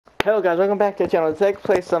Hello guys, welcome back to the channel. Today let's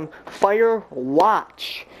play some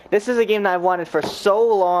Firewatch. This is a game that I've wanted for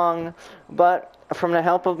so long, but from the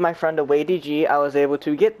help of my friend AwayDG, I was able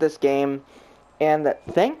to get this game. And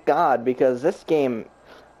thank God, because this game,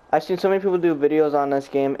 I've seen so many people do videos on this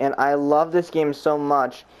game, and I love this game so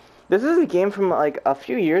much. This is a game from like a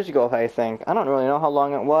few years ago, I think. I don't really know how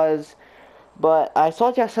long it was, but I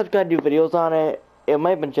saw Jacksepticeye do videos on it. It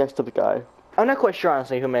might have been Jacksepticeye. I'm not quite sure,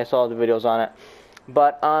 honestly, who may have saw the videos on it.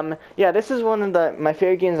 But, yeah, this is one of my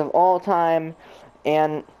favorite games of all time,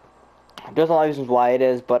 and there's a lot of reasons why it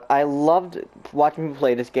is, but I loved watching people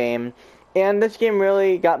play this game, and this game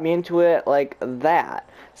really got me into it like that.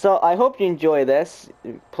 So, I hope you enjoy this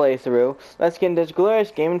playthrough. Let's get into this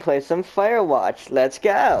glorious game and play some Firewatch. Let's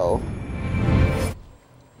go!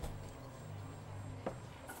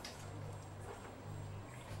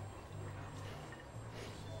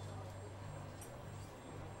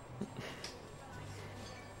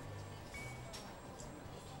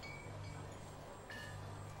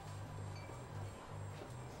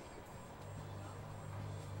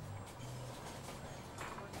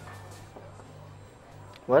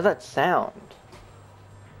 What does that sound?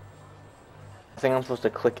 I think I'm supposed to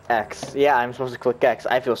click X. Yeah, I'm supposed to click X.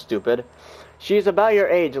 I feel stupid. She's about your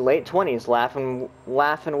age, late 20s,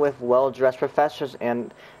 laughing with well-dressed professors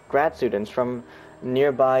and grad students from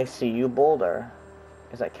nearby CU Boulder.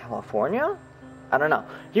 Is that California? I don't know.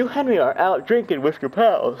 You and me are out drinking with your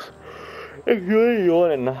pals.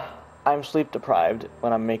 And I'm sleep deprived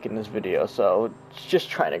when I'm making this video, so just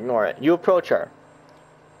try and ignore it. You approach her.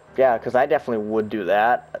 Yeah, because I definitely would do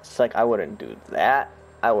that. It's like I wouldn't do that.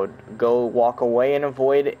 I would go walk away and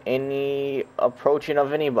avoid any approaching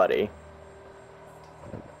of anybody.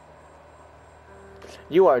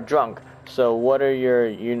 You are drunk, so what are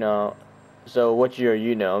your, what's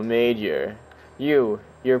your, major? You're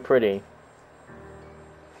pretty.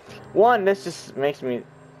 This just makes me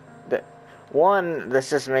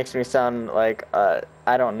sound like,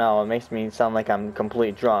 I don't know, it makes me sound like I'm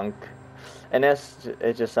complete drunk. And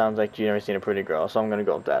it just sounds like you've never seen a pretty girl, so I'm gonna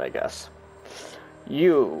go with that, I guess.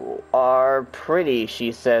 You are pretty,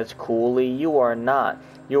 she says coolly. You are not.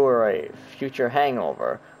 You are a future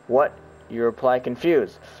hangover. What? You reply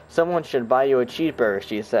confused. Someone should buy you a cheeseburger,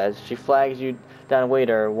 she says. She flags you down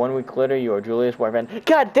waiter. 1 week later, you are Julia's boyfriend.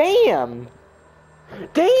 God damn!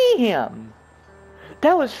 Damn!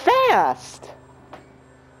 That was fast!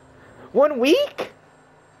 1 week?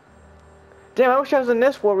 Damn, I wish I was in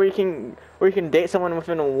this world where you can date someone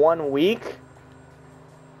within 1 week.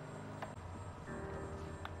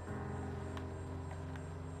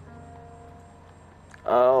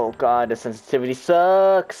 Oh god, the sensitivity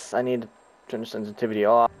sucks. I need to turn the sensitivity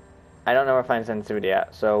off. I don't know where to find sensitivity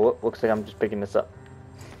at, so looks like I'm just picking this up.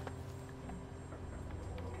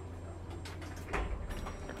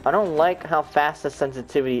 I don't like how fast the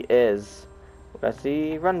sensitivity is. Press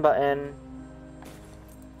the run button.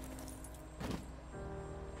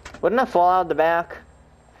 Wouldn't that fall out the back?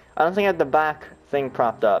 I don't think I had the back thing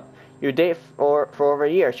propped up. You date for over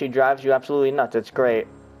a year. She drives you absolutely nuts. It's great.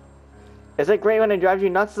 Is it great when it drives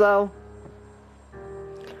you nuts, though?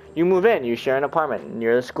 You move in. You share an apartment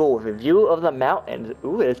near the school with a view of the mountains.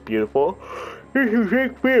 Ooh, it's beautiful. You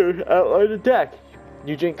drink beer out on the deck.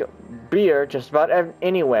 You drink beer just about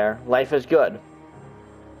anywhere. Life is good.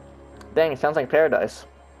 Dang, it sounds like paradise.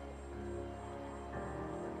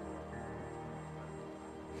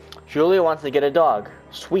 Julia wants to get a dog.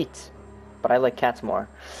 Sweet. But I like cats more.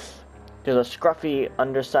 There's a scruffy,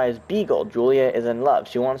 undersized beagle. Julia is in love.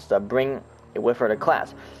 She wants to bring it with her to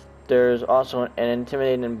class. There's also an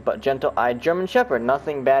intimidating but gentle-eyed German Shepherd.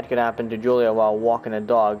 Nothing bad could happen to Julia while walking a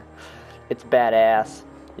dog. It's badass.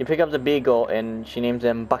 You pick up the beagle and she names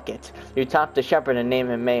him Bucket. You top the shepherd and name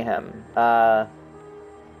him Mayhem.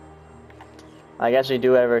 I guess we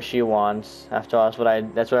do whatever she wants. After all,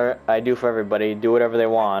 that's what I do for everybody. Do whatever they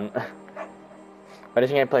want. I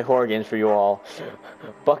just think I play horror games for you all.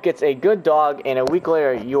 Bucket's a good dog, and a week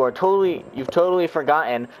later, you've totally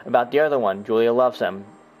forgotten about the other one. Julia loves him.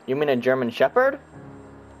 You mean a German Shepherd?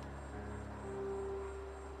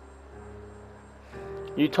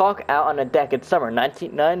 You talk out on the deck. It's summer,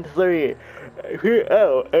 1993.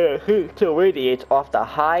 Still radiates off the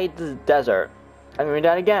high desert. I'm gonna read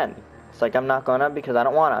that again. It's like I'm not gonna because I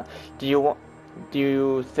don't wanna. Do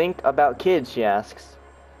you think about kids? She asks.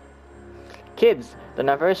 Kids, they're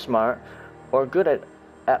not very smart or good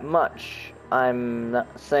at much. I'm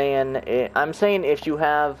saying if you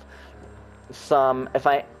have some.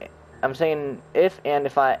 I'm saying if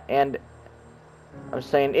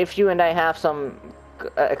you and I have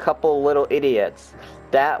a couple little idiots,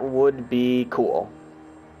 that would be cool.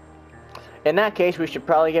 In that case, we should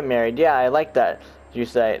probably get married. Yeah, I like that. You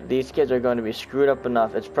say, these kids are going to be screwed up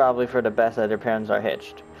enough. It's probably for the best that their parents are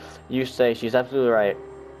hitched. You say, she's absolutely right.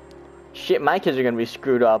 Shit, my kids are going to be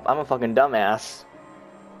screwed up. I'm a fucking dumbass.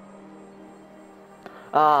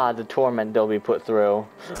 Ah, the torment they'll be put through.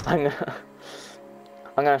 I'm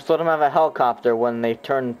gonna throw them out of a helicopter when they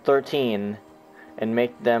turn 13 and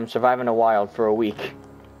make them survive in the wild for a week.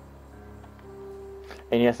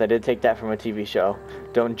 And yes, I did take that from a TV show.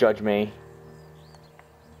 Don't judge me.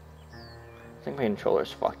 I think my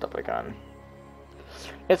controller's fucked up again.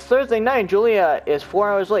 It's Thursday night. Julia is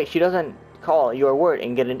 4 hours late. She doesn't call your word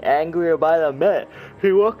and getting angrier by the minute.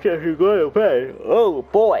 She walks as she's going to bed. Oh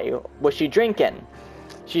boy, was she drinking?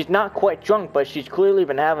 She's not quite drunk, but she's clearly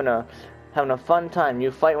been having a fun time.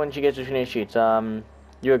 You fight when she gets between the sheets.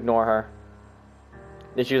 You ignore her.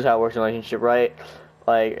 This is how it works in a relationship, right?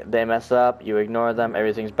 Like, they mess up, you ignore them,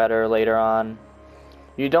 everything's better later on.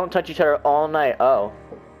 You don't touch each other all night. Oh.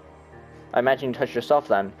 I imagine you touched yourself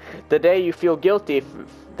then. The next day you feel guilty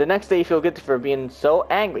for being so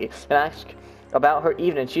angry and ask about her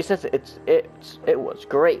evening. She says it was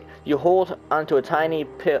great. You hold onto a tiny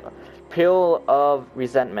pill of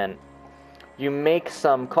resentment. You make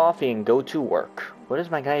some coffee and go to work. What does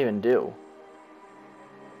my guy even do?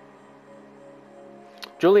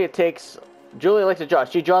 Julia likes to draw.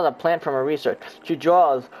 She draws a plant from her research. She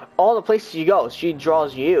draws all the places she goes. She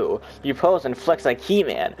draws you. You pose and flex like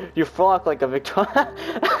He-Man. You frolic like a Victoria.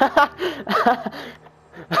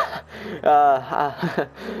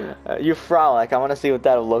 You frolic. I want to see what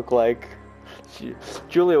that'll look like.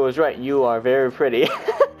 Julia was right. You are very pretty.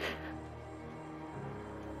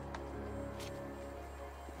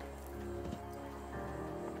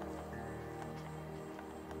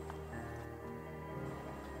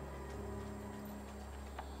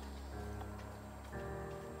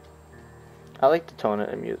 I like the tone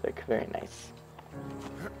of the music. Very nice.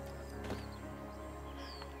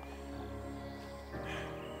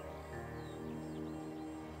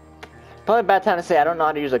 Probably a bad time to say I don't know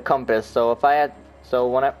how to use a compass. So if I had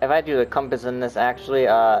to use a compass in this, actually,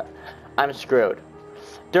 I'm screwed.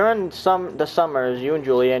 During the summers, you and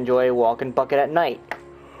Julia enjoy a walk and bucket at night.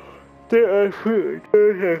 There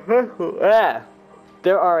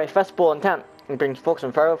are a festival in town. It brings folks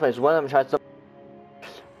from far places. One of them tries to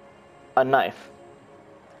a knife.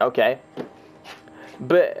 Okay. Fuck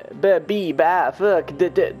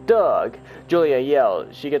the dog. Julia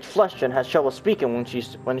yells. She gets flushed and has trouble speaking when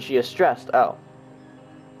she is stressed. Oh.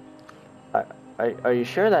 Are you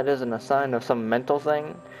sure that isn't a sign of some mental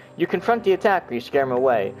thing? You confront the attacker. You scare him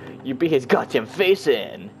away. You beat his goddamn face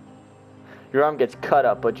in. Your arm gets cut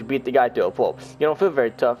up, but you beat the guy to a pulp. You don't feel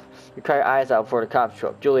very tough. You cry your eyes out before the cops show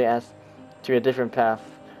up. Julia asks to be a different path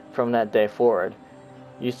from that day forward.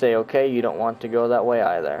 You say, okay, you don't want to go that way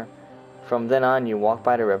either. From then on, you walk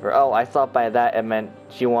by the river. Oh, I thought by that it meant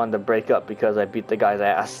she wanted to break up because I beat the guy's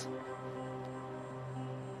ass.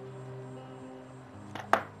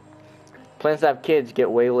 Plans to have kids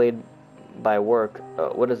get waylaid by work.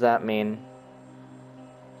 What does that mean?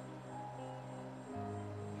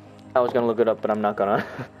 I was gonna look it up, but I'm not gonna.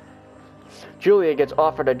 Julia gets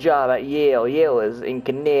offered a job at Yale. Yale is in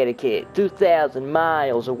Connecticut, 2,000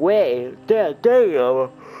 miles away. Damn.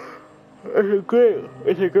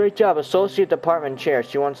 It's a great job. Associate department chair.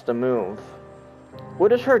 She wants to move.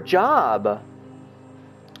 What is her job?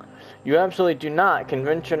 You absolutely do not.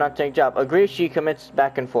 Convince her not to take job. Agree. She commutes.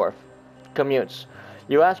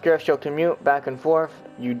 You ask her if she'll commute back and forth.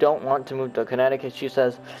 You don't want to move to Connecticut. She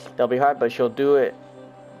says that'll be hard, but she'll do it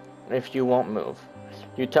if you won't move.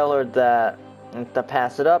 You tell her that to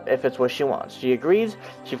pass it up if it's what she wants. She agrees.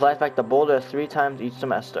 She flies back to Boulder 3 times each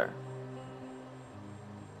semester.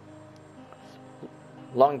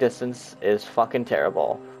 Long distance is fucking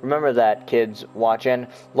terrible. Remember that, kids watching.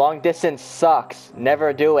 Long distance sucks.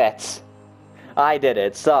 Never do it. I did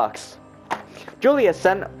it. Sucks. Julia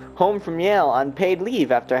sent home from Yale on paid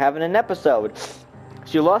leave after having an episode.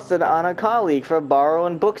 She lost it on a colleague for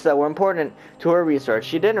borrowing books that were important to her research.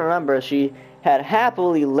 She didn't remember she had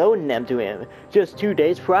happily loaned them to him just 2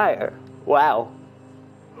 days prior. Wow.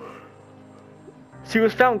 She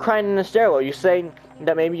was found crying in the stairwell. You say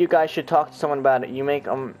that maybe you guys should talk to someone about it. You make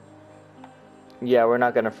yeah, we're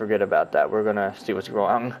not gonna forget about that. We're gonna see what's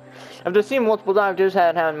wrong. After seeing multiple doctors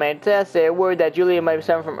haven't made tests, they are worried that Julia might be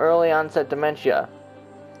suffering from early onset dementia.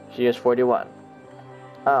 She is 41.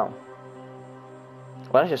 Oh.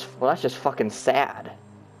 Well, that's just fucking sad.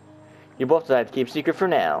 You both decide to keep secret for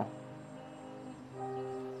now.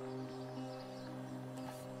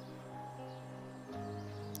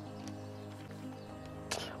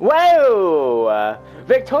 Whoa!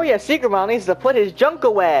 Victoria's Secret Model needs to put his junk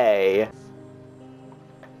away.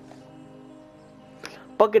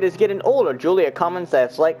 Bucket is getting older. Julia comments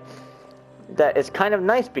that it's kind of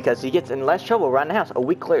nice because he gets in less trouble around the house. A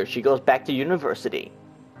week later, she goes back to university.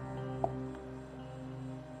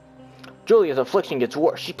 Julia's affliction gets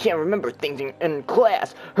worse. She can't remember things in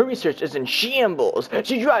class. Her research is in shambles.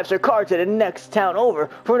 She drives her car to the next town over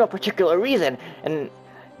for no particular reason and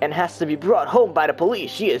has to be brought home by the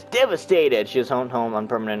police. She is devastated. She is home on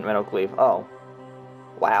permanent medical leave. Oh.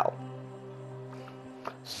 Wow.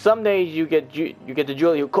 Some days you get the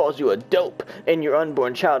Julia who calls you a dope and your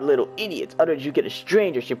unborn child little idiots. Others you get a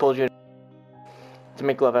stranger. She pulls you to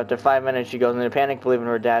make love. After 5 minutes she goes into panic, believing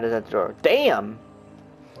her dad is at the door. Damn!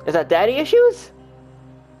 Is that daddy issues?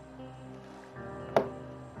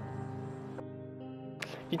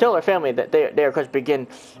 You tell her family that they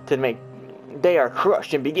are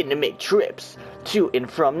crushed and begin to make trips to and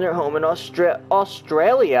from their home in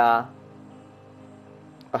Australia.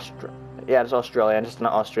 Yeah, it's Australia, just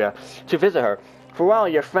not Austria. To visit her. For a while,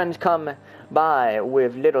 your friends come by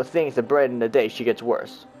with little things to brighten the day. She gets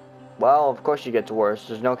worse. Well, of course she gets worse.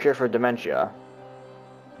 There's no cure for dementia.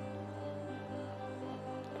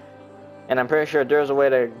 And I'm pretty sure there's a way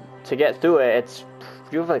to get through it.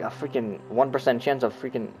 You have like a freaking 1% chance of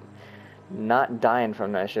freaking not dying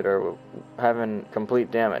from that shit or having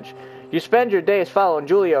complete damage. You spend your days following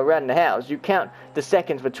Julia around the house. You count the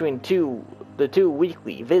seconds between the two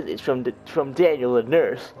weekly visits from Daniel the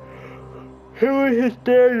nurse. Who is this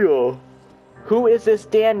Daniel? Who is this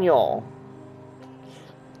Daniel?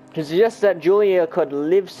 He suggests that Julia could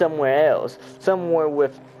live somewhere else, somewhere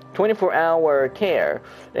with 24-hour care,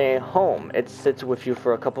 a home. It sits with you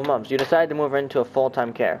for a couple months. You decide to move her into a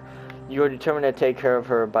full-time care. You are determined to take care of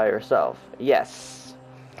her by yourself. Yes.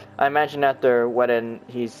 I imagine after wedding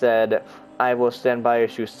he said, I will stand by you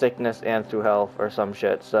through sickness and through health or some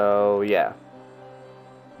shit. So, yeah.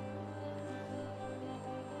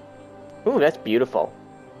 Ooh, that's beautiful.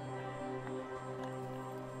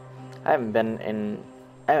 I haven't been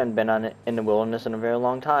in the wilderness in a very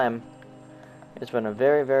long time. It's been a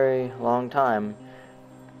very, very long time.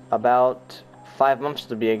 About 5 months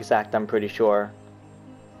to be exact, I'm pretty sure.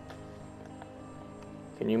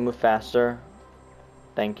 Can you move faster?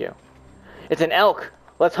 Thank you. It's an elk!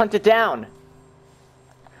 Let's hunt it down!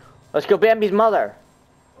 Let's go Bambi's father!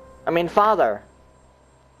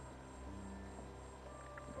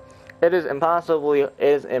 It is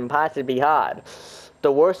impossibly hard.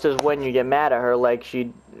 The worst is when you get mad at her like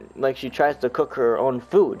she tries to cook her own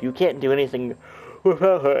food. You can't do anything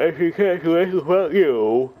without her, and she can't do anything without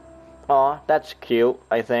you. Aw, that's cute,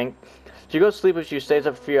 I think. She goes to sleep if she stays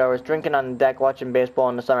up for a few hours, drinking on the deck, watching baseball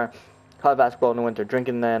in the summer, college basketball in the winter,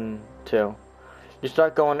 drinking then, too. You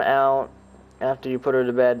start going out after you put her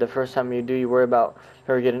to bed. The first time you do, you worry about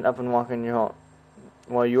her getting up and walking you home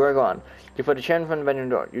while you are gone. You put a chair in front of the bedroom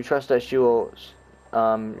door. You trust that she will,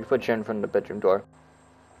 you put a chair in front of the bedroom door.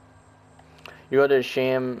 You go to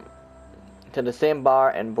the same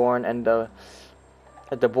bar at the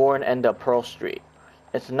Bourne end of Pearl Street.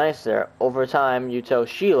 It's nice there. Over time, you tell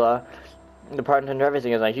Sheila, the bartender,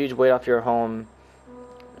 everything is a huge weight off your home.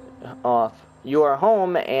 You are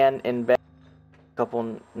home and in bed a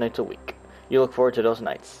couple nights a week. You look forward to those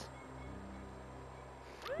nights.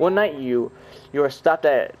 One night you are stopped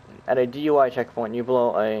at a DUI checkpoint. You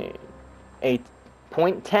blow a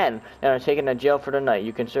 .10 and are taken to jail for the night.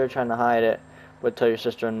 You consider trying to hide it, but tell your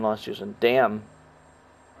sister-in-law, Susan. Damn.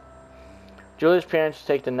 Julia's parents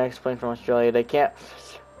take the next plane from Australia. They can't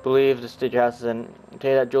believe the state your house is in.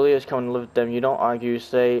 Tell you that Julia is coming to live with them. You don't argue. You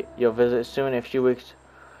say you'll visit soon. A few weeks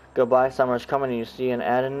go by. Summer's coming and you see an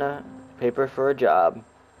ad in the paper for a job.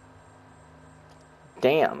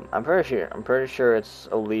 Damn. I'm pretty sure it's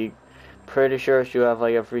illegal. Pretty sure if you have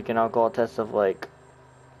like a freaking alcohol test of like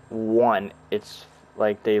 1, it's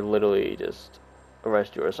like they literally just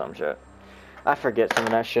arrest you or some shit. I forget some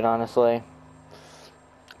of that shit, honestly.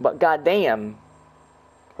 But goddamn,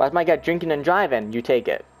 why's my guy drinking and driving? You take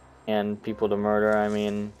it. And people to murder, I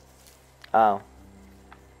mean, oh.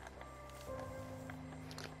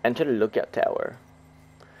 Enter the lookout tower.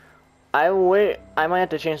 I might have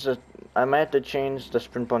to change the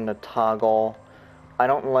sprint button to toggle. I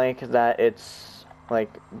don't like that it's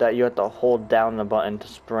like that you have to hold down the button to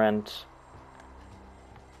sprint.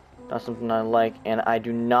 That's something I like, and I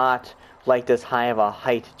do not like this high of a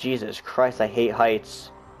height. Jesus Christ, I hate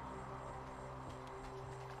heights.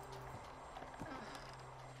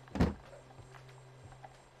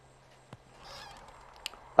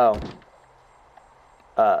 Oh.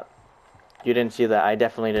 You didn't see that. I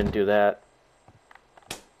definitely didn't do that.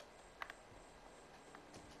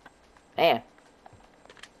 Eh.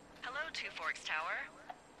 Hello, Two Forks Tower.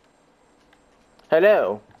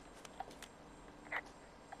 Hello.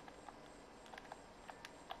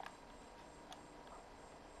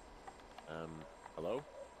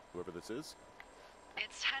 this is?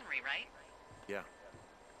 It's Henry, right? Yeah.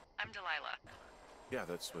 I'm Dalilah. Yeah,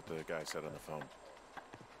 that's what the guy said on the phone.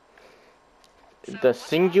 So, The what's wrong with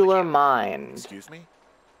singular you? mind. Excuse me?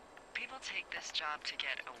 People take this job to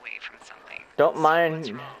get away from something. Don't So what's mind.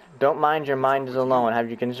 wrong? Don't mind your mind is with you? alone. Have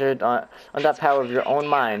you considered on that That's a power of great your own idea.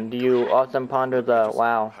 mind? Do Go you ahead. often ponder I the just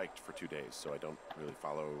wow? hiked for 2 days, so I don't really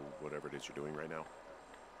follow whatever it is you're doing right now.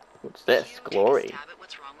 What's this? You take a Glory. stab at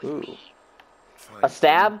what's wrong with Ooh. me. Fine. A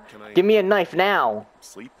stab? Can I Give me a knife now.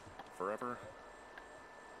 sleep forever?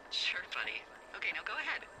 Sure, buddy. Okay, now go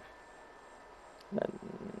ahead.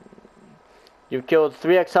 You killed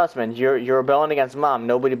 3 ex-husbands. You're rebelling against mom.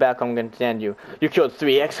 Nobody back home can stand you. You killed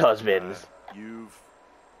 3 ex-husbands. You've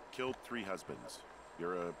killed 3 husbands.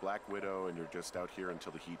 You're a black widow, and you're just out here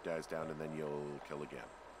until the heat dies down, and then you'll kill again.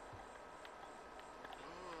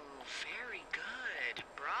 Ooh, very good.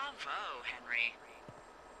 Bravo, Henry.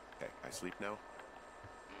 Okay, I sleep now?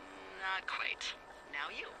 Not quite. Now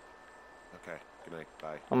you. Okay, good night,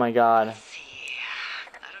 bye. Oh my God. Let's see.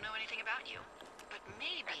 I don't know anything about you, but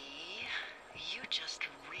maybe you just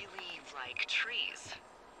really like trees.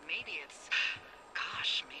 Maybe it's,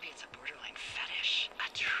 gosh, maybe it's a borderline fetish.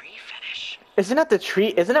 A tree fetish. Isn't that the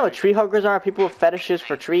tree? Isn't that what tree huggers are? People with fetishes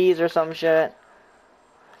for trees or some shit.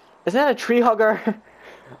 Isn't that a tree hugger?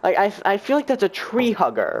 Like I feel like that's a tree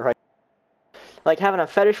hugger, right? Like having a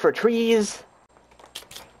fetish for trees.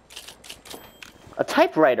 A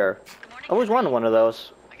typewriter. Good morning, I always Henry. wanted one of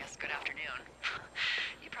those. I guess good afternoon.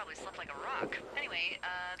 You probably slept like a rock. Anyway,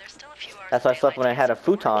 there's still a few hours. That's of why I slept when I daylight had to a get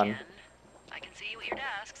some work futon. in. I can see you at your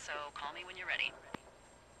desk, so call me when you're ready.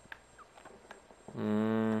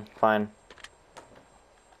 Fine.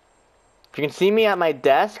 If you can see me at my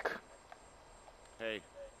desk. Hey,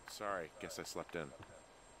 sorry, guess I slept in.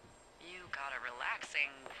 You got a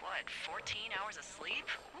relaxing, what, 14 hours of sleep?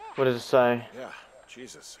 Whew. What does it say? Yeah,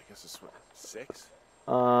 Jesus, I guess it's what, 6?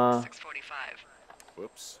 6:45.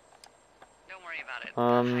 Whoops. Don't worry about it. That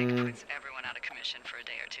hike Um. puts everyone out of commission for a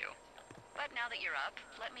day or two. But now that you're up,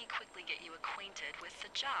 let me quickly get you acquainted with the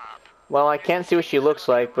job. Well, I There's can't a see what she thin looks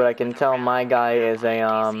elevator like, but I room can with a tell my round guy map is on it. a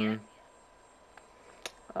Do you see it?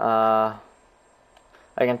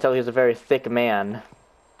 I can tell he's a very thick man.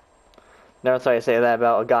 Never thought I'd say that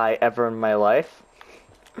about a guy ever in my life.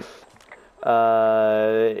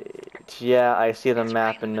 Yeah, I see the It's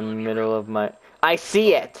map right in the of your middle room. of my. I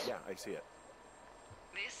see it. Yeah, I see it.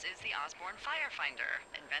 This is the Osborne Firefinder,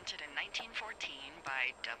 invented in 1914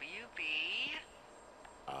 by W.B.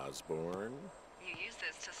 Osborne? You use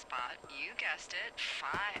this to spot, you guessed it,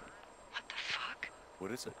 What the fuck?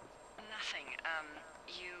 What is it? Nothing.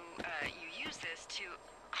 You use this to...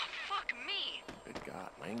 Oh, fuck me! Good God,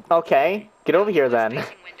 language. Okay, get over here then.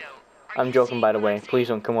 West-facing window. Are I'm you joking, seeing by the what I'm way. seeing? Please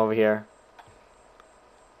don't come over here.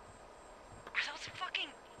 Are those fucking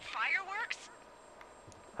fireworks?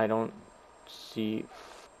 I don't see.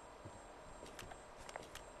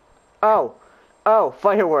 Oh,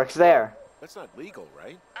 fireworks there. That's not legal,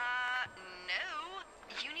 right? No.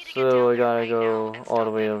 You need to get So down I there gotta right go now and all the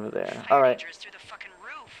stop way them. over there. Fire All right. danger is through the fucking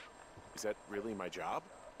roof. Is that really my job?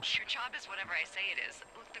 Your job is whatever I say it is.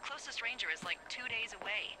 Look, the closest ranger is like 2 days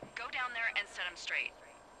away. Go down there and set him straight.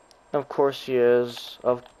 Of course she is.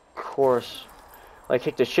 Of course. Like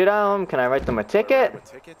kick the shit out of him. Can I write them a Do I write ticket? him a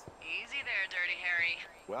ticket? Easy there, Dirty Harry.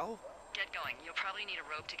 Well, Get going. You'll probably need a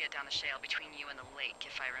rope to get down the shale between you and the lake,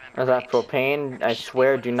 if I remember Is that right. propane? There I should be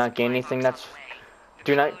swear, one do in the not get supply anything box that's. on the way. The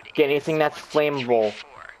Do not code get is anything that's 1234. flammable.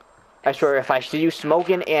 I swear, if I see you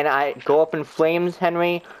smoking and I go up in flames,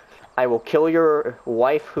 Henry, I will kill your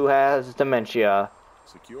wife who has dementia.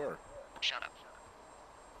 secure. Shut up.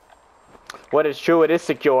 What is true, it is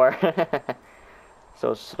secure.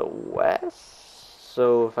 So it's to the west.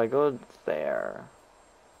 So if I go there.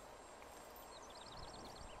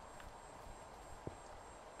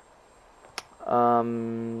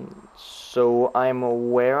 So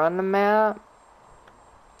I'm where on the map?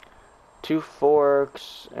 2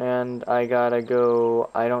 forks, and I gotta go,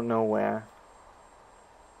 I don't know where.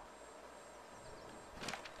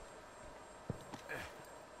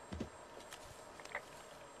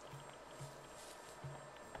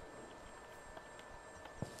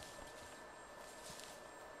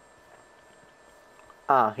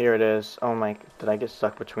 Ah, here it is. Oh my, did I get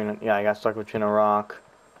stuck between it? Yeah, I got stuck between a rock.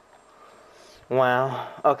 Wow.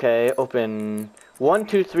 Okay, open 1,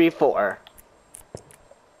 2, 3, 4.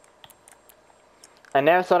 I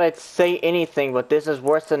never thought I'd say anything, but this is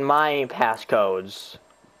worse than my passcodes.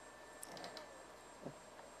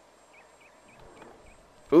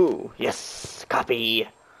 Ooh, yes, copy.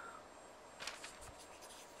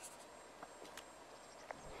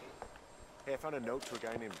 Hey, I found a note to a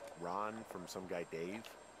guy named Ron from some guy Dave.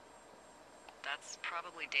 That's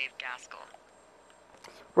probably Dave Gaskell.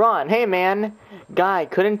 Ron, hey man. Guy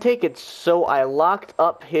couldn't take it, so I locked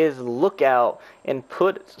up his lookout and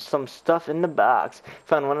put some stuff in the box.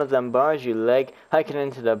 Found one of them bars you like, hiking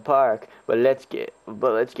into the park. But let's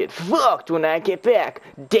get fucked when I get back,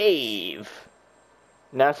 Dave.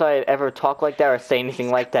 Never thought I'd ever talk like that or say anything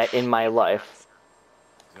like that in my life.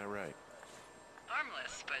 Is that right?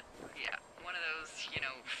 Harmless, but yeah, one of those,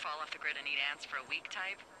 fall off the grid and eat ants for a week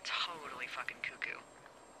type. Totally fucking cuckoo.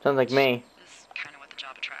 Sounds like me. Is kind of what the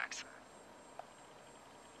job attracts.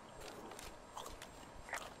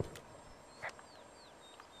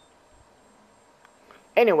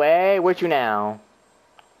 Anyway, where to now?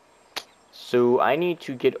 So I need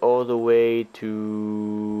to get all the way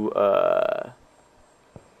to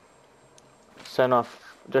send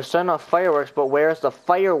off. They're sending off fireworks, but where's the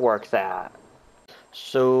fireworks at?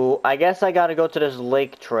 So I guess I gotta go to this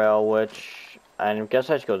lake trail, which I guess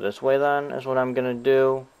I should go this way then. Is what I'm gonna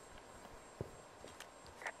do.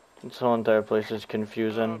 This whole entire place is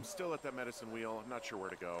confusing. I'm still at that medicine wheel. I'm not sure where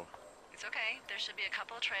to go. It's okay. There should be a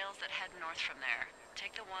couple of trails that head north from there.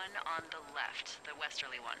 Take the one on the left, the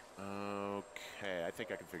westerly one. Okay, I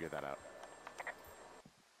think I can figure that out.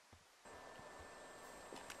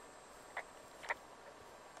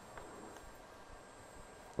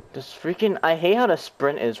 This freaking... I hate how the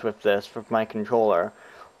sprint is with this, with my controller.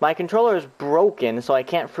 My controller is broken, so I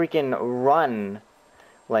can't freaking run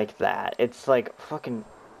like that. It's like fucking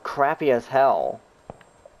crappy as hell.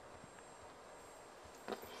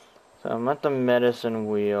 So I'm at the medicine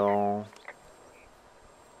wheel.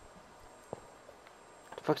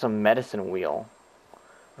 What the fuck's a medicine wheel?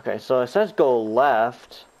 Okay, so it says go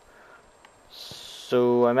left.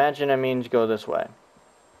 So I imagine it means go this way.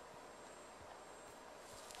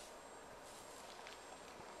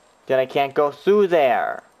 Then I can't go through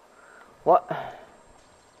there. What?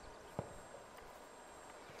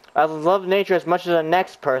 I love nature as much as the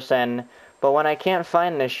next person, but when I can't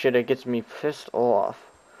find this shit, it gets me pissed off.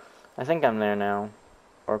 I think I'm there now.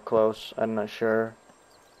 Or close, I'm not sure.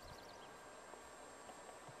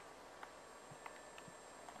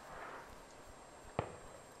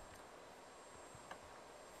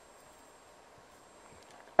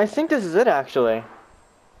 I think this is it, actually.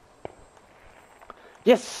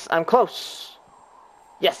 Yes, I'm close.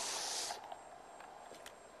 Yes.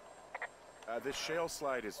 This shale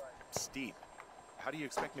slide is steep. How do you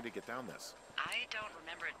expect me to get down this? I don't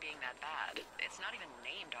remember it being that bad. It's not even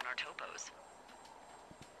named on our topos.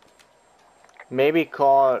 Maybe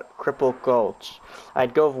call it Cripple Gulch.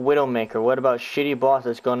 I'd go with Widowmaker. What about Shitty Boss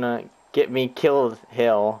that's gonna get me killed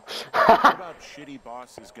Hill? What about Shitty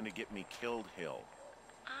Boss is gonna get me killed Hill?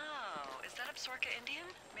 Oh, is that Absorka Indian?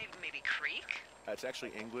 Maybe Creek? It's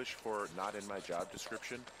actually English for not in my job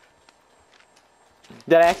description.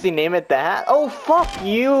 Did I actually name it that? Oh, fuck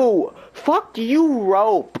you! Fuck you,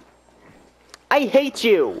 Rope! I hate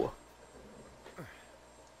you!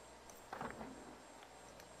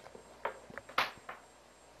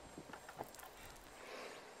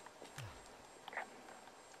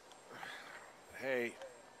 Hey.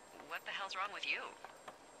 What the hell's wrong with you?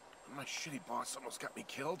 My shitty boss almost got me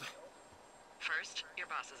killed. First, your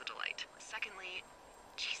boss is a delight. Secondly,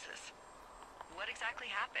 Jesus. What exactly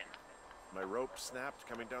happened? My rope snapped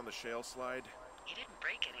coming down the shale slide. You didn't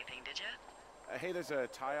break anything, did you? Hey, there's a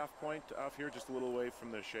tie-off point off here just a little away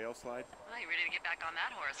from the shale slide. Well, you ready to get back on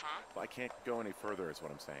that horse, huh? Well, I can't go any further is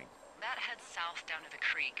what I'm saying. That heads south down to the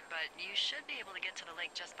creek, but you should be able to get to the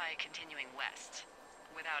lake just by continuing west.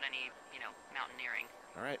 Without any, mountaineering.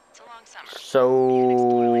 All right. It's a long summer.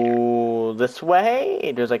 So... this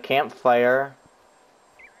way? There's a campfire.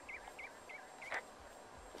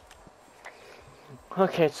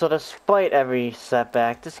 Okay, so despite every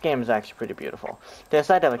setback, this game is actually pretty beautiful. They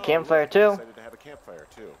decided to have a campfire too? Decided to have a campfire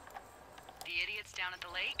too. The idiots down at the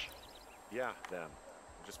lake? Yeah, them.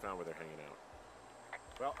 I just found where they're hanging out.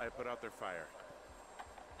 Well, I put out their fire.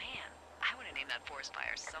 Man, I would have named that forest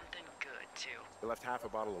fire something good too. They left half a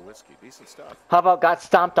bottle of whiskey. Decent stuff. How about got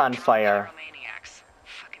stomped on fire? Pyromaniacs.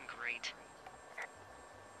 Fucking great.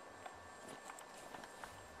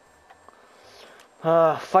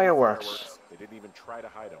 Fireworks. They didn't even try to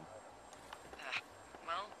hide them.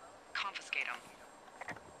 Well, confiscate them.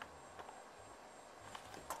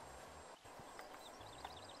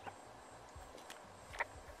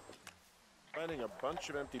 Finding a bunch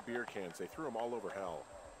of empty beer cans. They threw them all over hell.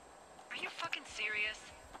 Are you fucking serious?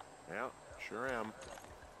 Yeah, sure am.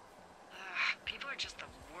 People are just the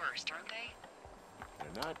worst, aren't they?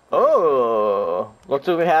 They're not. Oh, look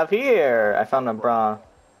what we have here. I found a bra. A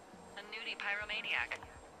nudie pyromaniac.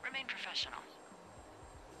 Remain professional.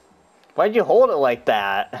 Why'd you hold it like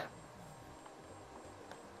that?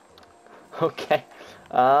 Okay.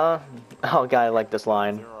 Oh god, I like this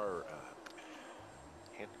line. There are,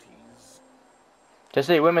 panties. Just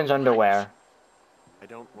say women's underwear. I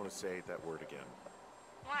don't want to say that word again.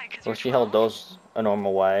 Why? Because Well, you're she held 12? those a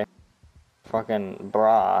normal way. Fucking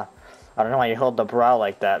bra. I don't know why you held the bra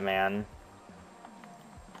like that, man.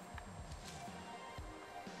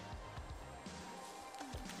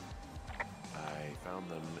 I found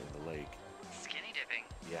them in the lake. Skinny dipping.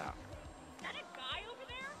 Yeah. Is that a guy over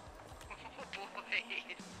there? Oh boy.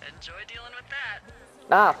 Enjoy dealing with that.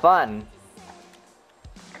 Ah, fun.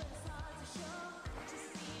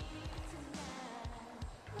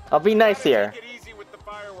 I'll be nice here. Take it easy with the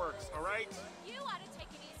fireworks, all right? You ought to take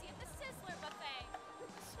it easy at the Sizzler buffet.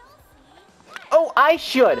 Oh, I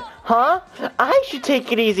should, huh? I should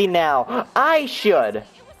take it easy now. I should. It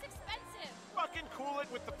was expensive. Fucking cool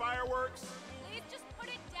it with the fireworks. Please just put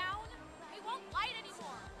it down. We won't light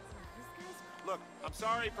anymore. Look, I'm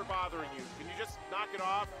sorry for bothering you. Can you just knock it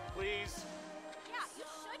off, please? Yeah, you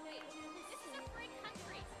should be. This is a free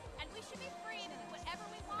country, and we should be free to do whatever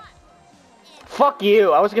we want. Fuck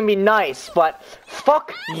you. I was gonna be nice, but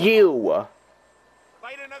fuck you.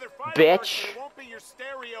 Light another firework, Bitch. and it won't be your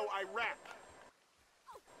stereo I wreck.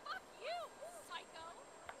 Oh, fuck you, psycho.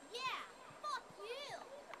 Yeah, fuck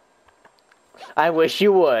you. I wish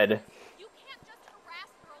you would. You can't just harass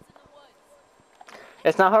girls in the woods.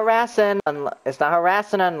 It's not harassing. It's not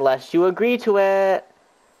harassing unless you agree to it.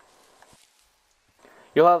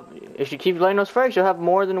 You'll have, if you keep letting those frogs, you'll have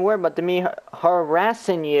more than a word about me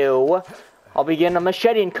harassing you. I'll be getting a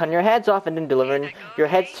machete and cutting your heads off and then delivering your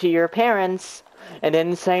heads to your parents. And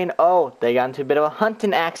then saying, oh, they got into a bit of a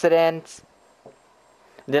hunting accident.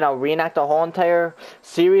 Then I'll reenact the whole entire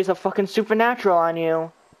series of fucking Supernatural on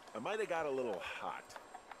you. I might have got a little hot.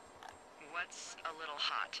 What's a little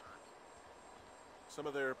hot? Some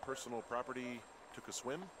of their personal property took a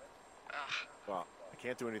swim. Ugh. Well, I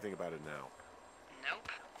can't do anything about it now. Nope.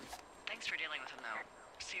 Thanks for dealing with him, though.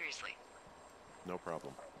 Seriously. No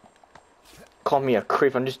problem. Call me a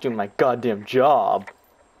creep, I'm just doing my goddamn job.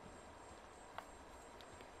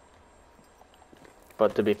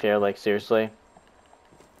 But to be fair, like, seriously,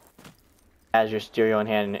 as your stereo in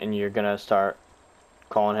hand and you're gonna start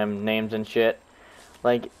calling him names and shit,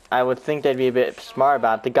 like, I would think they'd be a bit smart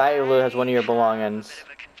about it. The guy who has one of your belongings. A bit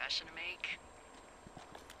of a confession to make.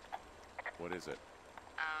 What is it?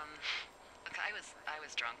 Look, I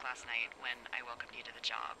was drunk last night when I welcomed you to the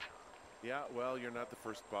job. Yeah, well, you're not the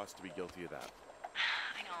first boss to be guilty of that.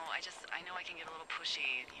 I know, I know I can get a little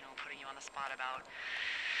pushy, you know, putting you on the spot about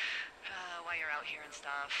why you're out here and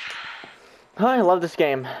stuff. Oh, I love this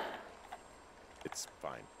game. It's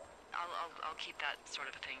fine. I'll keep that sort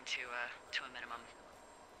of a thing to a minimum.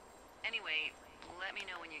 Anyway, let me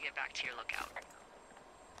know when you get back to your lookout.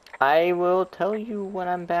 I will tell you when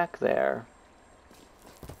I'm back there.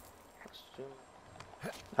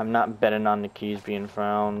 I'm not betting on the keys being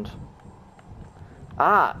found.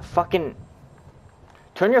 Ah, fucking...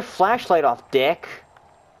 Turn your flashlight off, dick.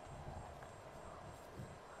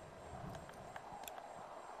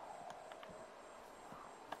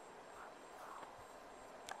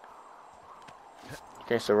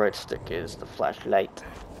 Okay, so right stick is the flashlight.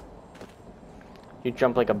 You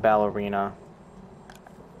jump like a ballerina.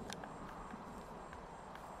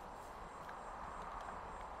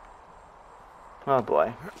 Oh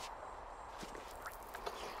boy.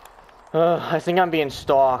 I think I'm being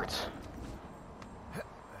stalked.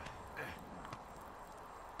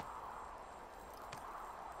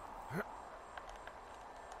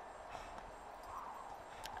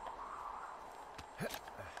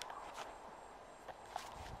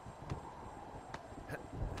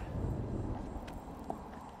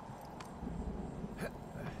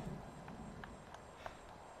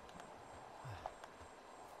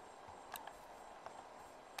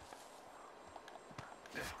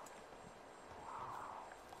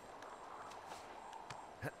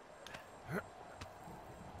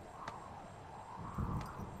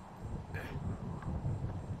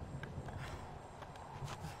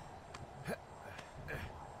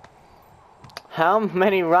 How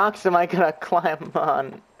many rocks am I gonna climb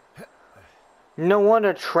on? No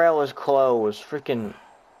wonder trail is closed. Freaking...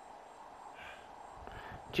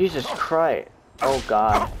 Jesus Christ. Oh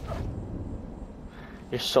God.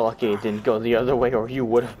 You're so lucky it didn't go the other way or you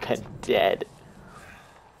would have been dead.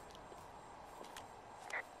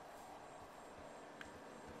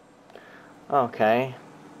 Okay.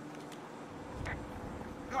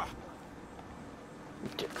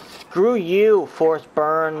 Screw you, Forrest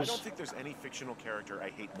Burns. I don't think there's any fictional character I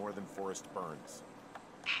hate more than Forrest Burns.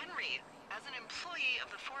 Henry, as an employee of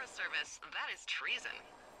the Forest Service, that is treason.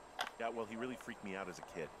 Yeah, well, he really freaked me out as a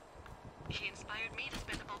kid. He inspired me to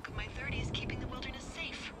spend the bulk of my 30s keeping the wilderness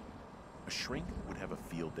safe. A shrink would have a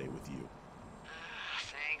field day with you.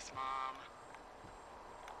 Thanks, Mom.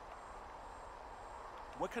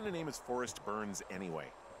 What kind of name is Forrest Burns anyway?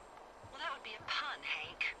 Well, that would be a pun,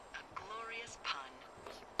 Hank. A glorious pun.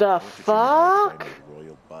 The I went to junior high 'cause fuck? I made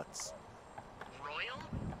Royal Butts. Royal?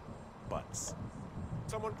 Butts.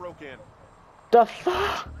 Someone broke in. The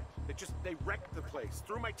fuck? They wrecked the place.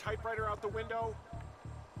 Threw my typewriter out the window.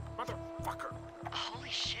 Motherfucker. Holy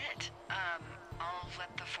shit. I'll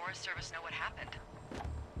let the Forest Service know what happened.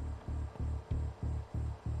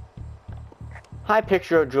 Hi,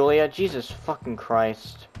 picture of Julia. Jesus fucking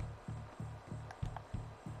Christ.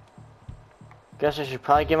 Guess I should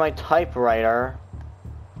probably get my typewriter.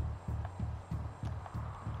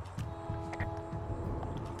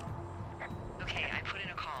 Okay, I put in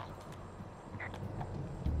a call.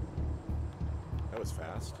 That was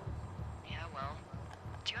fast. Yeah, well,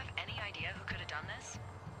 do you have any idea who could have done this?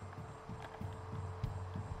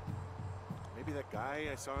 Maybe that guy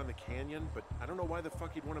I saw in the canyon, but I don't know why the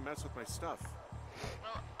fuck he'd want to mess with my stuff.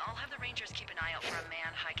 Well, I'll have the Rangers keep an eye out for a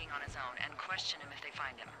man hiking on his own and question him if they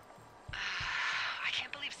find him. I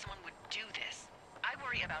can't believe someone would do this. I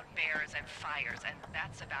worry about bears and fires, and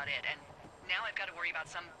that's about it. And now I've got to worry about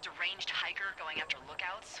some deranged hiker going after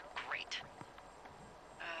lookouts? Great.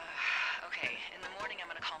 Okay, in the morning I'm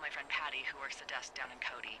gonna call my friend Patty, who works the desk down in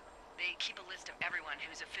Cody. They keep a list of everyone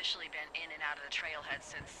who's officially been in and out of the trailhead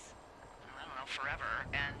since, I don't know, forever,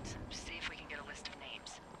 and see if we can get a list of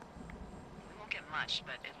names. We won't get much,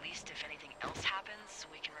 but at least if anything else happens,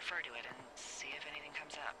 we can refer to it and see if anything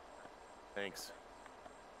comes up. Thanks.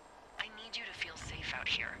 I need you to feel safe out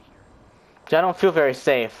here. I don't feel very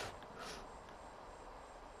safe.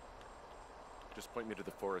 Just point me to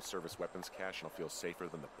the Forest Service weapons cache and I'll feel safer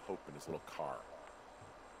than the Pope in his little car.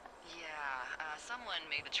 Yeah, someone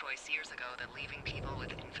made the choice years ago that leaving people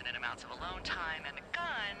with infinite amounts of alone time and a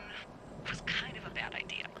gun was kind of a bad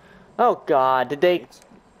idea. Oh god, did they...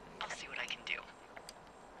 I'll see what I can do.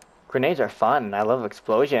 Grenades are fun. I love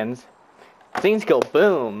explosions. Things go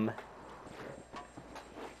boom.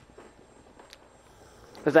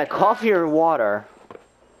 Is that coffee or water?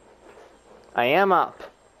 I am up.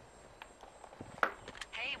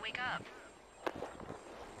 Hey, wake up.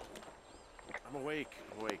 I'm awake.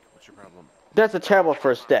 What's your problem? That's a terrible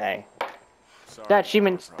first day. Sorry, That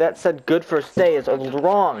achievement that said good first day is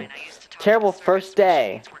wrong. Terrible first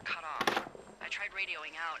day. Were cut off. I tried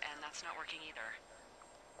radioing out, and that's not working either.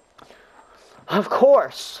 Of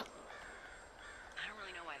course. I don't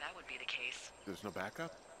really know why that would be the case. There's no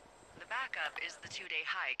backup? The backup is the 2-day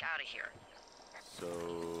hike out of here.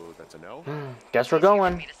 So that's a no? Guess we're It's easier for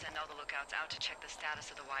going. me to send all the lookouts out to check the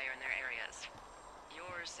status of the wire in their areas.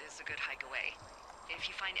 Yours is a good hike away. If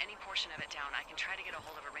you find any portion of it down, I can try to get a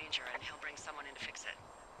hold of a ranger and he'll bring someone in to fix it.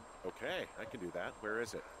 Okay, I can do that. Where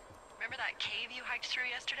is it? Remember that cave you hiked through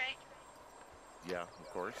yesterday? Yeah, of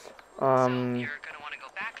course. So you're gonna want to go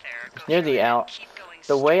back there. Go near through the it, and out. keep going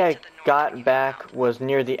The way I straight to the north when you got get back around. was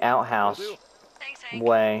near the outhouse Will do. Thanks, Hank.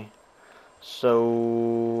 way.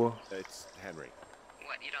 So It's Henry.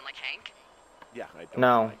 What, you don't like Hank? Yeah, I don't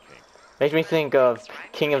No. like Hank. makes me think of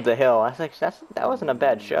King of the Hill. I think that wasn't a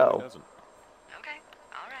bad No, it show. doesn't. Okay,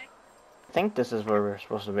 alright. I think this is where we're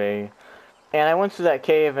supposed to be. And I went through that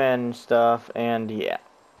cave and stuff, and yeah,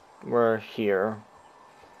 we're here.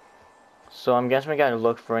 So I'm guessing we gotta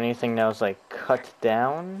look for anything that was like cut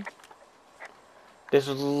down. This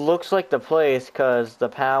looks like the place, cause the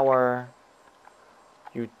power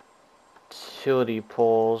utility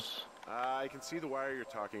poles. I can see the wire you're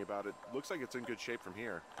talking about. It looks like it's in good shape from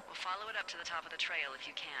here. We'll follow it up to the top of the trail if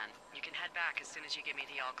you can. You can head back as soon as you give me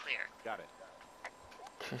the all clear. Got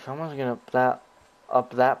it. Someone's gonna up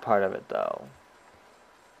that part of it though.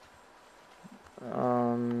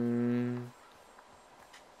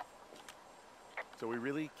 So we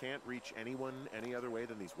really can't reach anyone any other way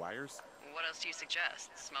than these wires? What else do you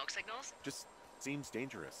suggest? Smoke signals? Just seems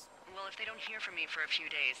dangerous. Well, if they don't hear from me for a few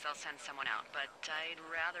days, they'll send someone out, but I'd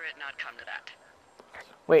rather it not come to that.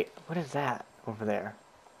 Wait, what is that over there?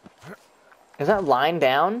 Is that lying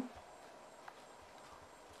down?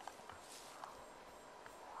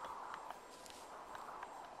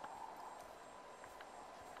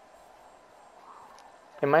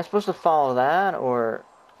 Am I supposed to follow that, or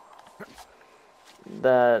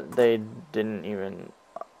that they didn't even...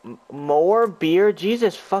 More beer?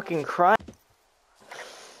 Jesus fucking Christ.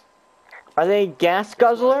 Are they gas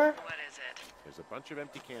guzzler? What is it? There's a bunch of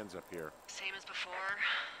empty cans up here. Same as before?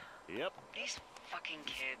 Yep. These fucking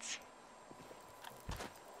kids.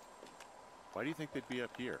 Why do you think they'd be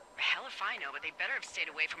up here? Hell if I know, but they better have stayed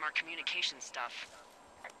away from our communication stuff.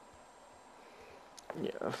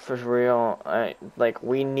 Yeah, for real.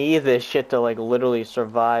 We need this shit to like literally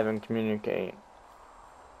survive and communicate.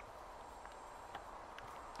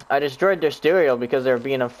 I destroyed their stereo because they're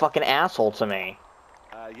being a fucking asshole to me.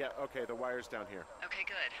 Yeah, okay, the wire's down here. Okay,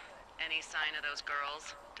 good. Any sign of those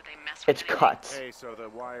girls? Did they mess with It's anything? cut. Hey, so the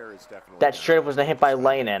wire is definitely That down. straight up was hit by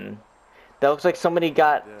lightning. That looks like somebody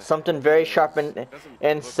got The something thing very is, sharp it and doesn't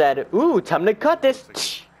look said, like "Ooh, time to cut it this."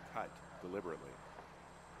 looks like it's cut deliberately.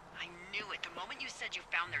 I knew it. The moment you said you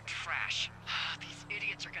found their trash. These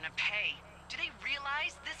idiots are gonna pay. Do they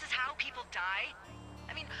realize this is how people die?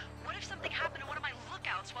 I mean, what if something happened to one of my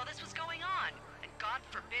lookouts while this was going on? And God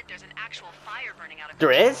forbid there's an actual fire burning out of There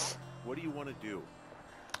control. is? What do you want to do?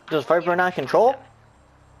 Does fire burn out of control?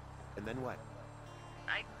 And then what?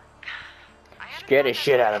 I haven't Scare thought the that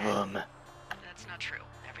shit far out of ahead. them. That's not true.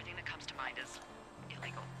 Everything that comes to mind is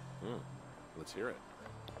illegal. Let's hear it.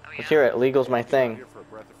 Oh, yeah? Let's hear it. Legal's my thing. Here for a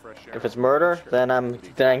breath of fresh air. If it's murder, Sure. then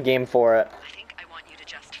I'm game for it. I think I want you to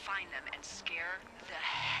just find them and scare the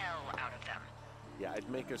hell out of them. Yeah, I'd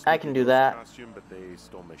make a I can do ghost that. costume, but they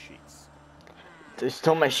stole my sheets. They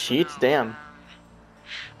stole my sheets? Damn.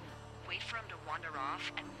 Wait for them to wander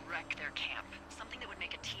off and wreck their camp. Something that would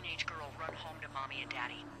make a teenage girl run home to mommy and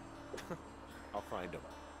daddy. I'll find them.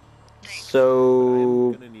 So,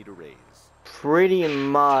 I'm gonna need a raise. pretty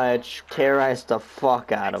much terrorize the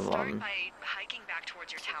fuck out of Start them. by hiking back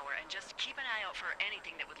towards your tower and just keep an eye out for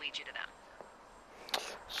anything that would lead you to them.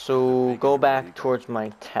 So, go back towards my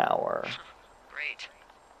tower. Great.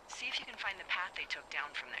 See if you can find the path they took down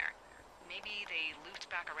from there. Maybe they looped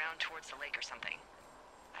back around towards the lake or something.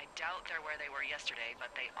 I doubt they're where they were yesterday, but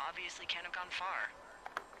they obviously can't have gone far.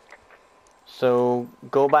 So,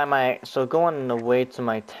 go on the way to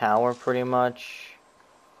my tower, pretty much,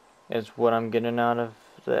 is what I'm getting out of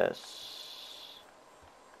this.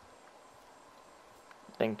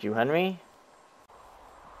 Thank you, Henry.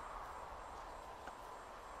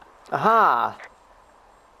 Aha!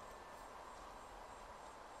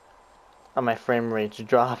 Oh, my frame rate's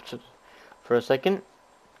dropped for a second.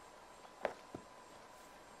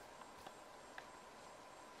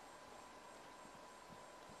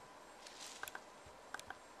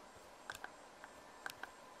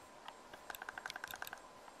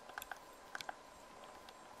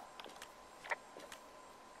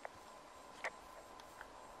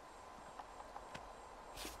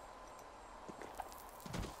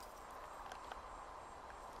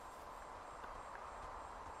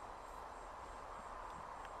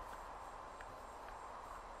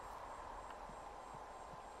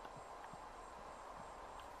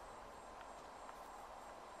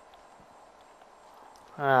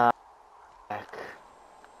 Ah, heck.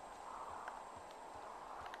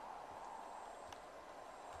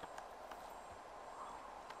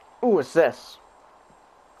 Ooh, what's this?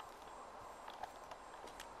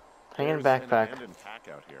 Hanging There's backpack. an abandoned pack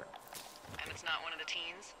out here. And it's not one of the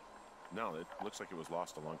teens? No, it looks like it was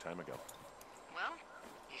lost a long time ago. Well,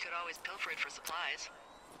 you could always pilfer it for supplies.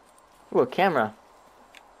 Ooh, a camera.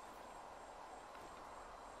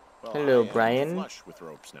 Well, Hello, I am Brian. flush with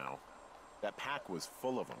ropes now. That pack was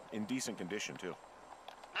full of them, in decent condition too.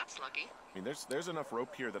 That's lucky. I mean, there's enough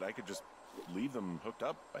rope here that I could just leave them hooked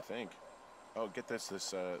up, I think. Oh, get this.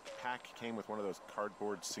 This pack came with one of those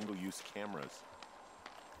cardboard single-use cameras.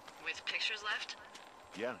 With pictures left?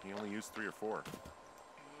 Yeah, he only used 3 or 4.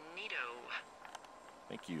 Neato.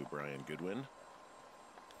 Thank you, Brian Goodwin.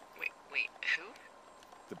 Wait, who?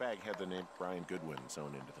 The bag had the name Brian Goodwin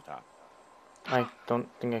sewn into the top. I don't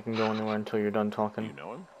think I can go anywhere until you're done Do talking. you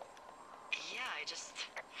know him? Yeah, I just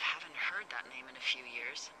haven't heard that name in a few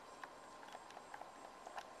years.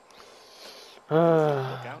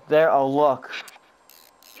 There, oh look.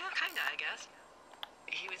 Yeah, kinda, I guess.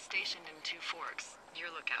 He was stationed in Two Forks, your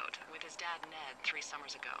lookout, with his dad Ned 3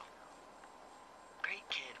 summers ago. Great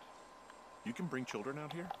kid. You can bring children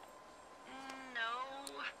out here?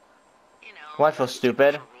 No. You know. Well, I feel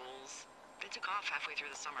stupid. Rules. They took off halfway through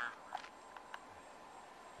the summer.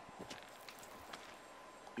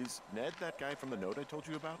 Is Ned that guy from the note I told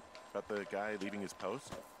you about? About the guy leaving his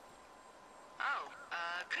post? Oh,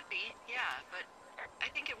 could be, yeah, but I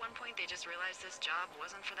think at one point they just realized this job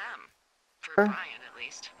wasn't for them. For Sure. Brian, at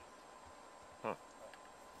least. Huh.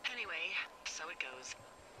 Anyway, so it goes.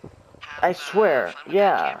 Have, I swear, fun with that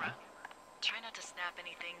yeah. camera. Try not to snap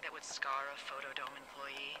anything that would scar a Photodome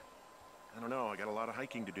employee. I don't know. I got a lot of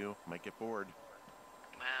hiking to do. Might get bored.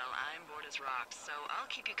 Well, I'm bored as rocks, so I'll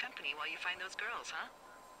keep you company while you find those girls, huh?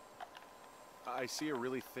 I see a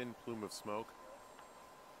really thin plume of smoke.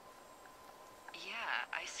 Yeah,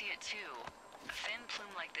 I see it too. A thin plume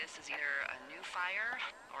like this is either a new fire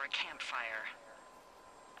or a campfire.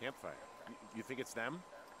 Campfire. You think it's them?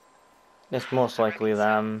 It's most likely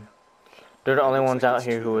them. They're the It only looks ones like out it's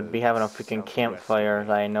here to who would the be having a freaking southwest campfire of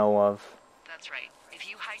me. that I know of. That's right. If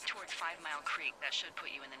you hike towards 5 Mile Creek, that should put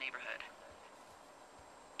you in the neighborhood.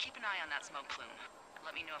 Keep an eye on that smoke plume.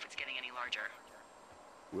 Let me know if it's getting any larger.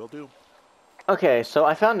 Will do. Okay, so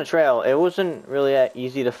I found the trail. It wasn't really that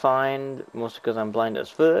easy to find, mostly because I'm blind as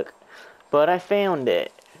fuck. But I found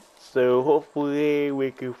it. So hopefully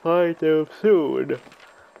we can find them soon.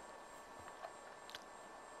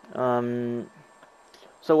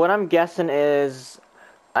 So what I'm guessing is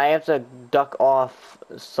I have to duck off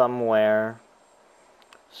somewhere.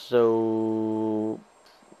 So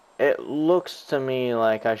it looks to me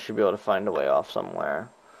like I should be able to find a way off somewhere.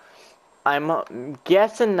 I'm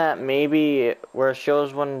guessing that maybe where it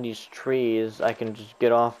shows one of these trees, I can just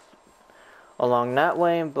get off along that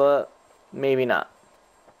way, but maybe not.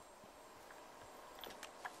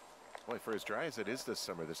 Boy, for as dry as it is this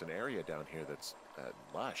summer, there's an area down here that's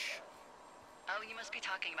lush. Oh, you must be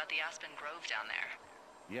talking about the Aspen Grove down there.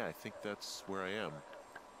 Yeah, I think that's where I am.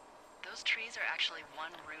 Those trees are actually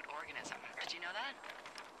one root organism. Did you know that?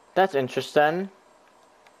 That's interesting.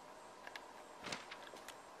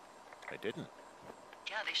 I didn't.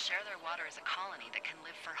 Yeah, they share their water as a colony that can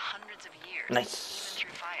live for hundreds of years, Nice. even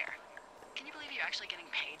through fire. Can you believe you're actually getting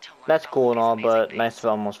paid to learn That's about cool all and these all, amazing but things? nice of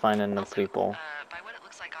almost finding the Also, people. by what it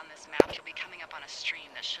looks like on this map, you'll be coming up on a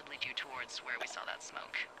stream that should lead you towards where we saw that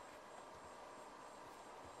smoke.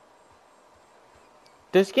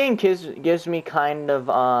 This game gives me kind of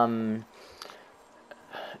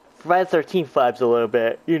Friday the 13th vibes a little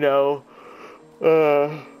bit, you know.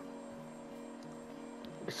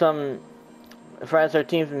 Some Friday the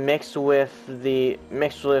 13th mixed with you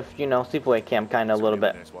know, sleepaway camp kind of a little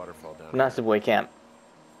bit. Nice waterfall down Not there. sleepaway camp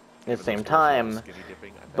at the Given same those girls are time, skinny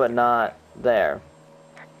dipping, I bet but they're not there.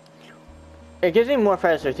 It gives me more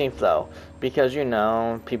Friday the 13th though, because you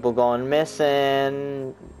know, people going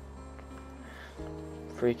missing,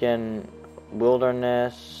 freaking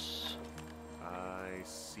wilderness. I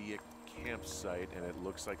see a campsite, and it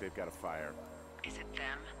looks like they've got a fire. Is it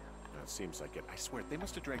them? It seems like it. I swear, they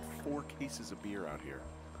must have drank 4 cases of beer out here.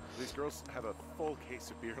 These girls have a full case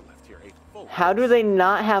of beer left here. A full How do case. they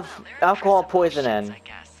not have Well, they're alcohol impressive poisoning? options, I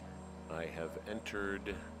guess. I have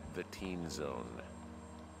entered the teen zone.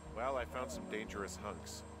 Well, I found some dangerous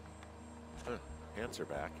hunks. Huh, pants are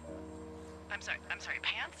back. I'm sorry,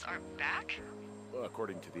 pants are back? Well,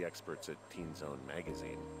 according to the experts at Teen Zone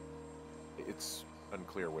magazine. It's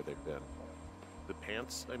unclear where they've been. The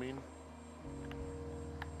pants, I mean?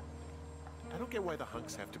 I don't get why the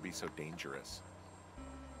hunks have to be so dangerous.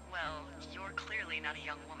 Well, you're clearly not a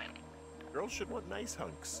young woman. Girls should want nice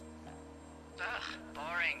hunks. Ugh,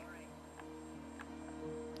 boring.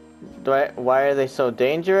 Why are they so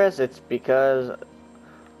dangerous? It's because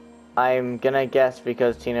I'm gonna guess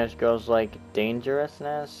because teenage girls like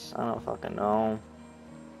dangerousness. I don't fucking know.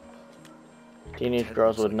 Teenage Tent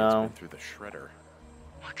girls looks would like it's know. been through the shredder.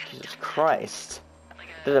 What could have Jesus done that? Christ! Like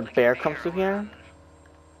Did a bear come through or, here?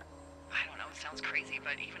 I don't know, it sounds crazy,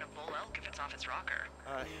 but even a bull elk if it's off its rocker.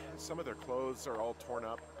 Some of their clothes are all torn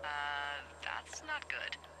up. That's not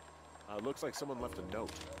good. Looks like someone left a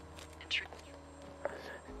note.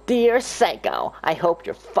 Dear Psycho, I hope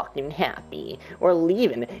you're fucking happy. We're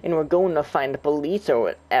leaving and we're going to find the police or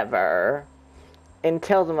whatever. And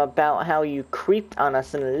tell them about how you creeped on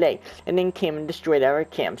us in the lake and then came and destroyed our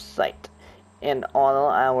campsite. And all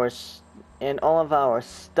of our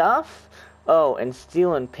stuff? Oh, and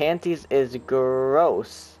stealing panties is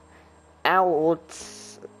gross. Out.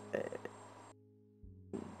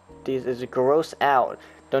 This is gross out.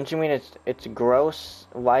 Don't you mean it's gross?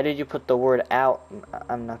 Why did you put the word out?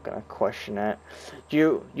 I'm not gonna question it.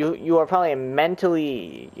 You are probably a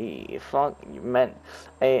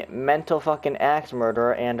mental fucking axe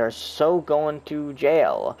murderer and are so going to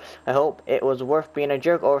jail. I hope it was worth being a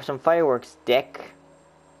jerk over some fireworks, dick.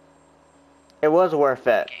 It was worth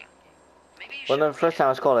it. Maybe you Well, should the first time I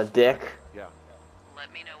read was called a dick. Yeah. it.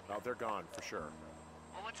 Let me know. Oh, they're gone for sure.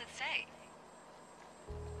 Well, what's it say?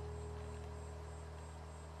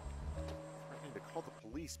 Threatening to call the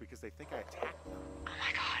police because they think I attacked them. Oh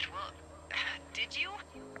my god, well, did you?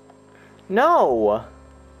 No.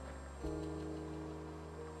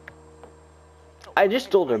 I just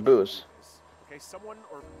stole their booze. Okay, someone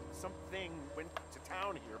or something went to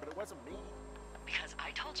town here, but it wasn't me. Because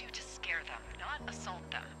I told you to scare them, not assault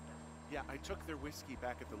them. Yeah, I took their whiskey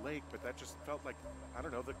back at the lake, but that just felt like, I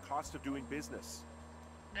don't know, the cost of doing business.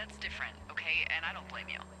 That's different, okay? And I don't blame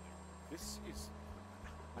you. This is,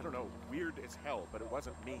 I don't know, weird as hell, but it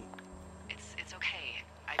wasn't me. It's okay.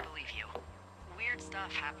 I believe you. Weird weird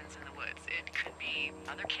stuff happens in the woods. It could be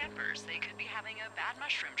other campers. They could be having a bad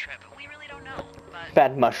mushroom trip. We really don't know. But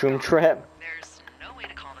Bad mushroom trip. there's no way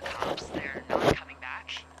to call the cops. They're not coming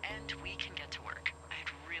back, and we can get to work.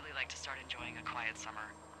 I'd really like to start enjoying a quiet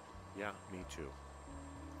summer. Yeah, me too.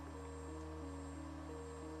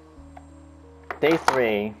 Day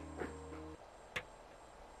 3.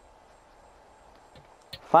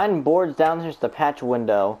 Find boards downstairs to patch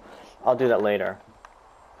window. I'll do that later.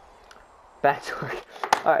 Back to work.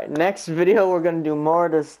 Alright, next video we're going to do more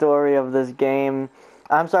of the story of this game.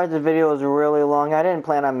 I'm sorry the video was really long. I didn't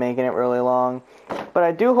plan on making it really long. But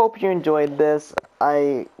I do hope you enjoyed this.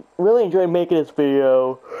 I really enjoyed making this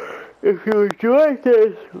video. If you enjoyed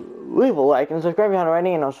this, leave a like and subscribe if you haven't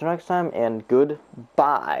already. And I'll see you next time, and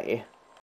goodbye.